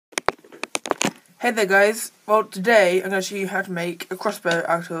Hey there guys, well today I'm going to show you how to make a crossbow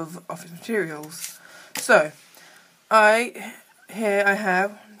out of office materials. So, I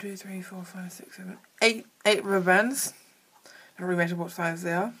have 1, 2, 3, 4, 5, 6, 7, 8 rubber bands. I haven't measured what size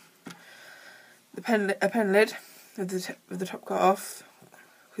they are. A pen lid with the top cut off,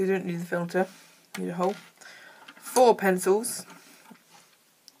 because you don't need the filter, you need a hole. 4 pencils,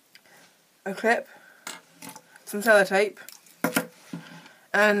 a clip, some sellotape,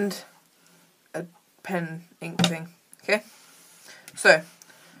 and a pen ink thing. Okay, so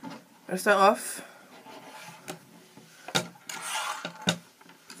I'm going to start off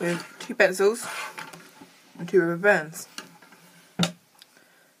with 2 pencils and 2 rubber bands.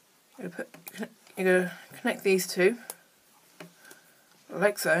 You're going to connect these two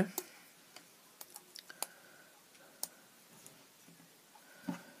like so.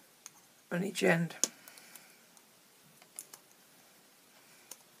 On each end.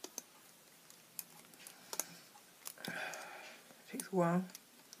 Takes a while.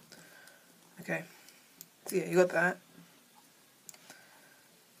 Okay, so yeah, you got that.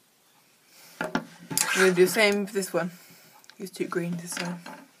 I'm going to do the same for this one. Use 2 green this time.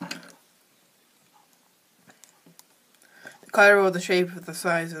 The colour or the shape of the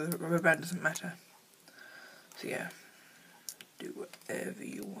size of the rubber band doesn't matter. So yeah, do whatever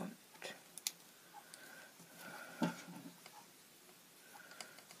you want.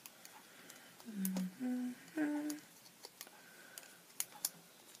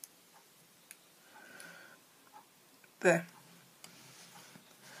 There.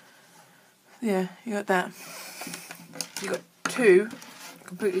 Yeah, you got that. You got 2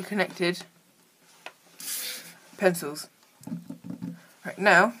 completely connected pencils. Right,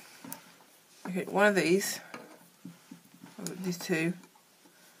 now, okay, one of these 2,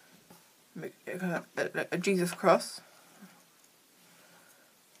 make a Jesus cross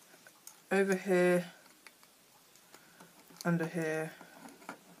over here, under here,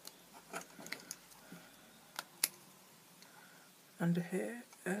 under here,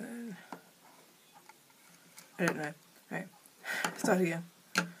 and then I don't know. Right, start again.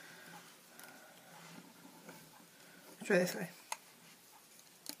 Try this way.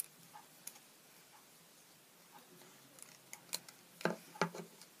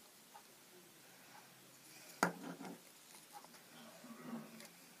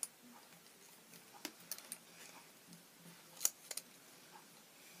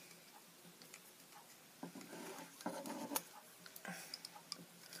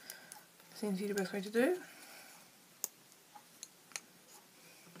 Seems to be the best way to do.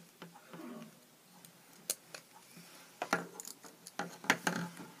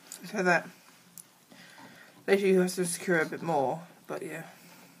 So that. Later you have to secure a bit more, but yeah,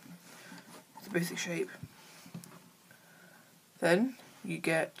 it's a basic shape. Then you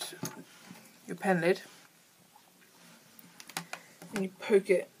get your pen lid and you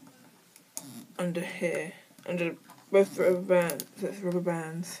poke it under here, under both the rubber bands. So it's rubber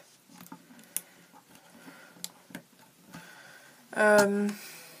bands.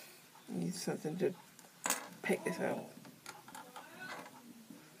 Need something to pick this out.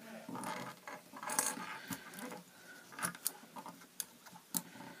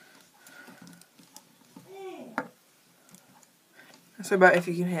 So about if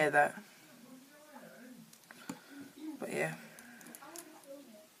you can hear that. But yeah.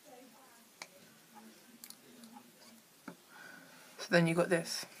 So then you got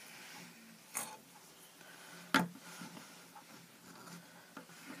this.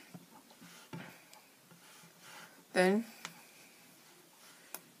 Then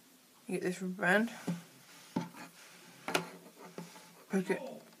you get this rubber band. Poke it.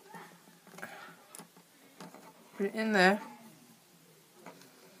 Put it in there.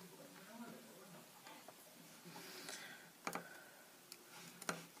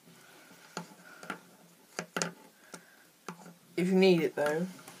 If you need it though,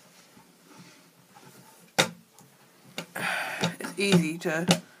 it's easy to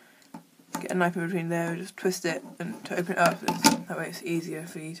get a knife in between there, just twist it and to open it up. That way it's easier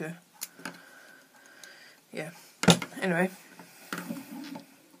for you to, yeah. Anyway,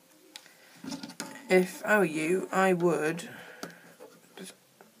 if I were you, I would just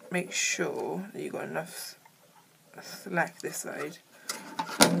make sure that you got enough slack this side,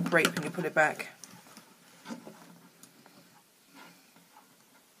 so it won't break when you put it back.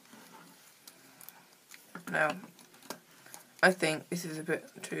 Now, I think this is a bit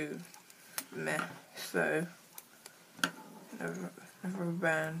too meh, so another rubber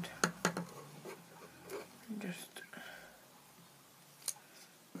band, just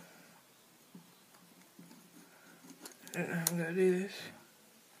I don't know how I'm going to do this.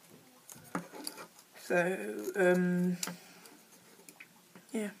 So,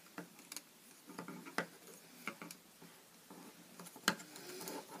 yeah.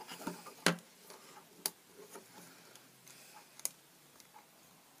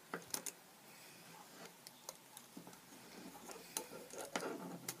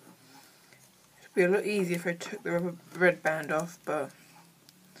 It'd be a lot easier if I took the rubber red band off, but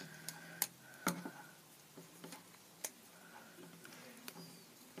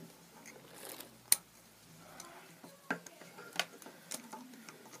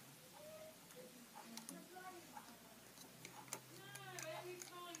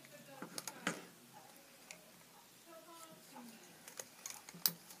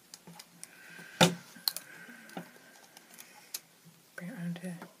bring it around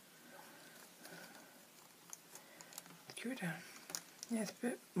here. Screw it down. Yeah, it's a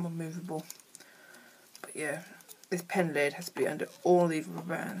bit more movable. But yeah, this pen lid has to be under all these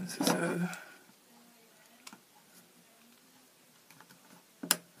rubber bands, so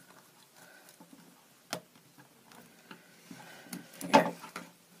yeah.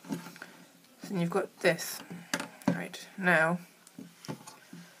 So you've got this. Right, now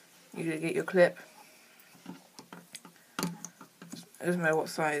you're going to get your clip. It doesn't matter what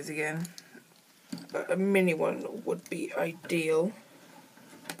size again, but a mini one would be ideal.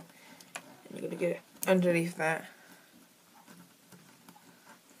 And you're going to get it underneath that.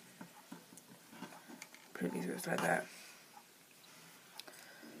 Put it through like that.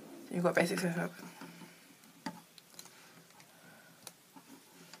 So you've got basic setup.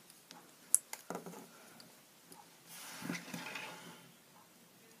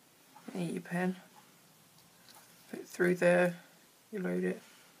 You need your pen. Put it through there. You load it.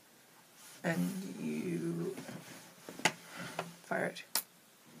 And you fire it.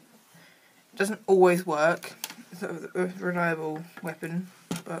 It doesn't always work. It's sort of a reliable weapon,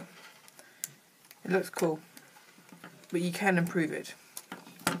 but it looks cool. But you can improve it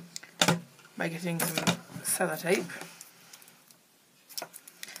by getting some sellotape.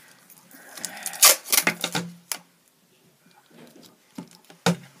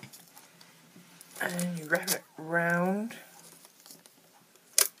 And you wrap it round.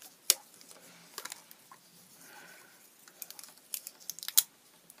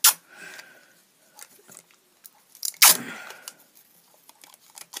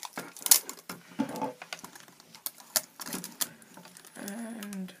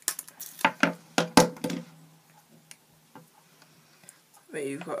 But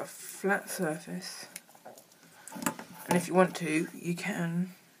you've got a flat surface, and if you want to, you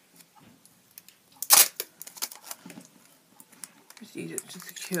can just use it to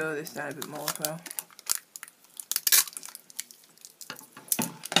secure this down a bit more as well.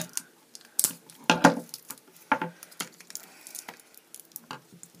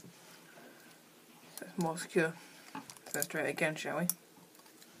 So it's more secure. So let's try it again, shall we?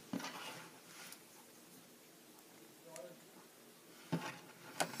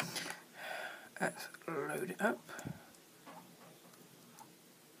 Let's load it up.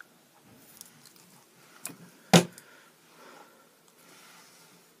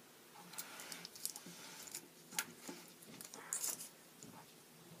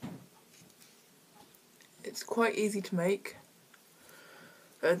 It's quite easy to make.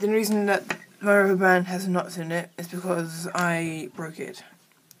 The reason that my rubber band has knots in it is because I broke it.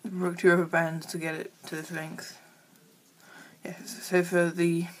 I broke 2 rubber bands to get it to this length. Yes, so for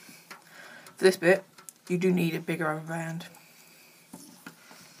this bit, you do need a bigger rubber band.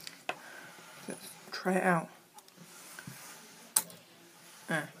 Let's try it out.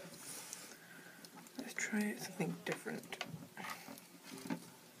 Let's try something different.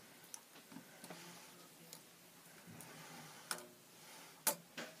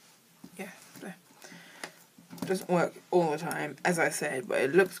 Yeah, there. It doesn't work all the time, as I said, but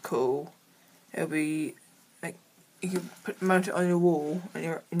it looks cool. It'll be like you can mount it on your wall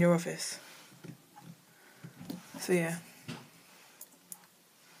in your office. So yeah.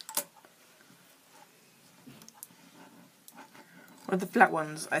 One of the flat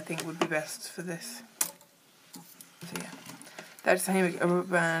ones I think would be best for this. So yeah. That's how you make a rubber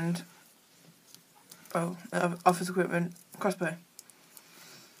band, office equipment crossbow.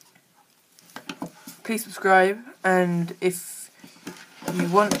 Please subscribe, and if you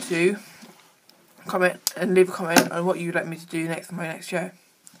want to, comment and leave a comment on what you'd like me to do next in my next show.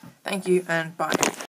 Thank you, and bye.